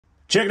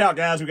Check it out,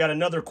 guys. We got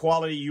another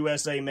quality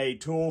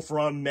USA-made tool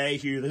from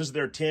Mayhew. This is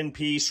their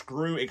 10-piece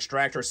screw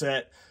extractor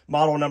set,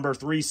 model number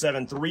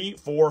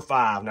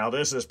 37345. Now,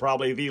 this is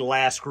probably the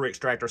last screw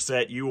extractor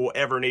set you will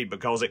ever need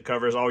because it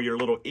covers all your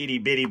little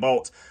itty-bitty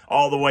bolts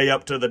all the way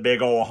up to the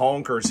big old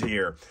honkers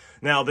here.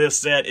 Now, this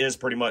set is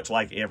pretty much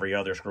like every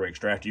other screw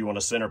extractor. You want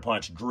to center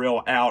punch,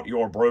 drill out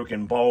your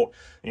broken bolt,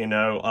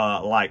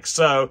 like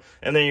so,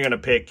 and then you're going to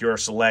pick your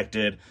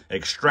selected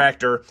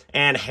extractor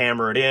and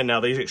hammer it in.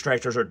 Now, these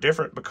extractors are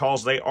different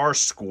because they are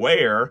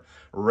square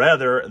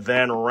rather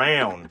than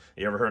round.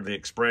 You ever heard the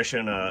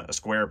expression, a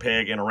square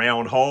peg in a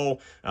round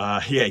hole?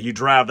 Yeah, you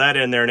drive that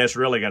in there and it's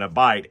really going to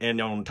bite. And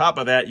on top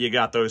of that, you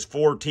got those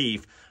 4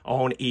 teeth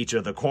on each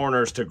of the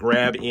corners to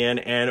grab in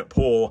and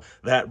pull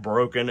that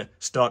broken,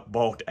 stuck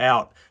bolt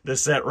out.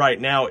 This set right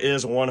now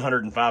is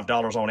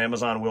 $105 on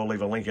Amazon. We'll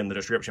leave a link in the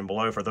description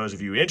below for those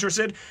of you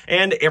interested.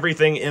 And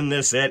everything in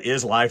this set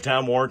is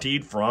lifetime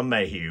warranted from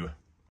Mayhew.